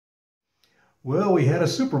Well, we had a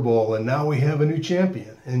Super Bowl and now we have a new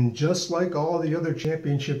champion. And just like all the other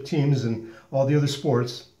championship teams and all the other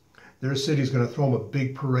sports, their city's going to throw them a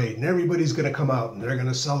big parade and everybody's going to come out and they're going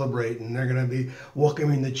to celebrate and they're going to be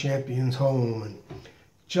welcoming the champions home. And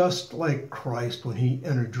just like Christ when he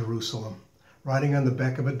entered Jerusalem, riding on the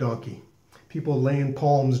back of a donkey, people laying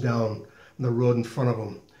palms down on the road in front of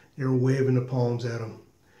him. They were waving the palms at him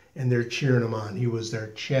and they're cheering him on. He was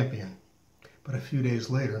their champion. But a few days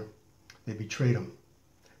later, they betrayed him.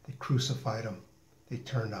 They crucified him. They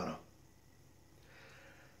turned on him.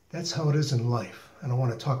 That's how it is in life. And I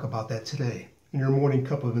want to talk about that today in your morning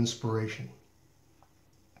cup of inspiration.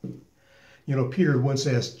 You know, Peter once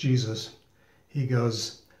asked Jesus, he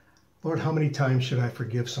goes, "Lord, how many times should I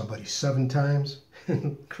forgive somebody? 7 times?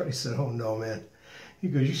 And Christ said, "Oh no, man." He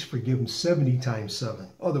goes, "You should forgive them 70 times 7.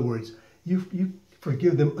 In other words, you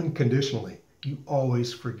forgive them unconditionally. You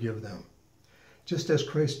always forgive them. Just as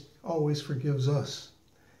Christ always forgives us.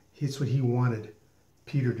 It's what he wanted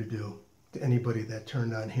Peter to do to anybody that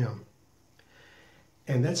turned on him.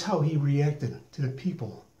 And that's how he reacted to the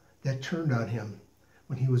people that turned on him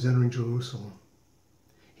when he was entering Jerusalem.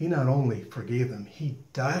 He not only forgave them, he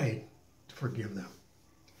died to forgive them.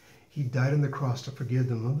 He died on the cross to forgive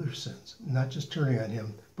them of their sins, not just turning on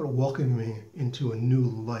him, but welcoming into a new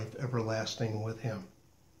life everlasting with him.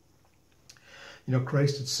 You know,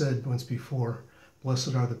 Christ had said once before,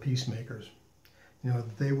 "Blessed are the peacemakers. You know,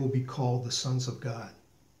 they will be called the sons of God."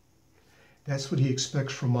 That's what he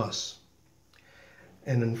expects from us.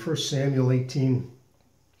 And in 1 Samuel 18,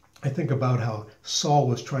 I think about how Saul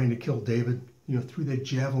was trying to kill David, you know, threw that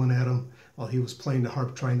javelin at him while he was playing the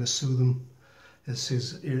harp trying to soothe him, as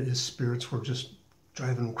his spirits were just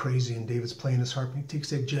driving him crazy, and David's playing his harp, and he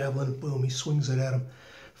takes that javelin, boom, he swings it at him,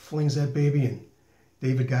 flings that baby, and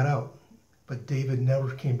David got out. But David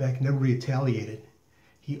never came back, never retaliated.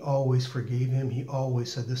 He always forgave him. He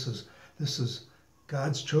always said, this is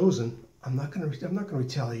God's chosen. I'm not going to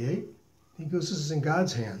retaliate. He goes, this is in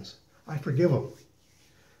God's hands. I forgive him.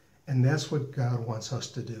 And that's what God wants us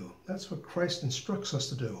to do. That's what Christ instructs us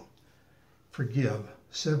to do. Forgive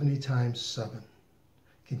 70 times 7.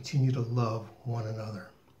 Continue to love one another.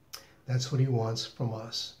 That's what he wants from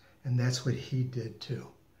us. And that's what he did too,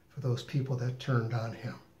 for those people that turned on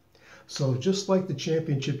him. So just like the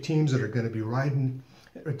championship teams that are going to be riding,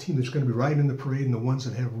 a team that's going to be riding in the parade and the ones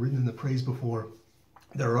that have ridden in the praise before,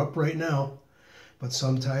 they're up right now, but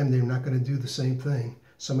sometime they're not going to do the same thing.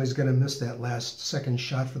 Somebody's going to miss that last second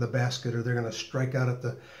shot for the basket, or they're going to strike out at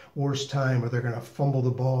the worst time, or they're going to fumble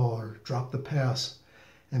the ball or drop the pass.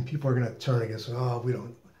 And people are going to turn against,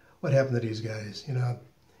 what happened to these guys? You know,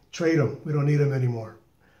 trade them. We don't need them anymore.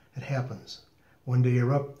 It happens. One day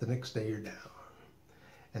you're up, the next day you're down.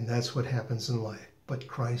 And that's what happens in life. But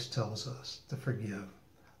Christ tells us to forgive,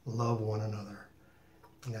 love one another.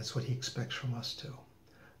 And that's what he expects from us too.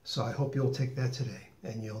 So I hope you'll take that today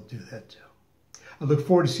and you'll do that too. I look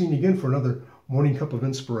forward to seeing you again for another morning cup of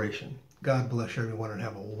inspiration. God bless everyone and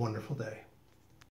have a wonderful day.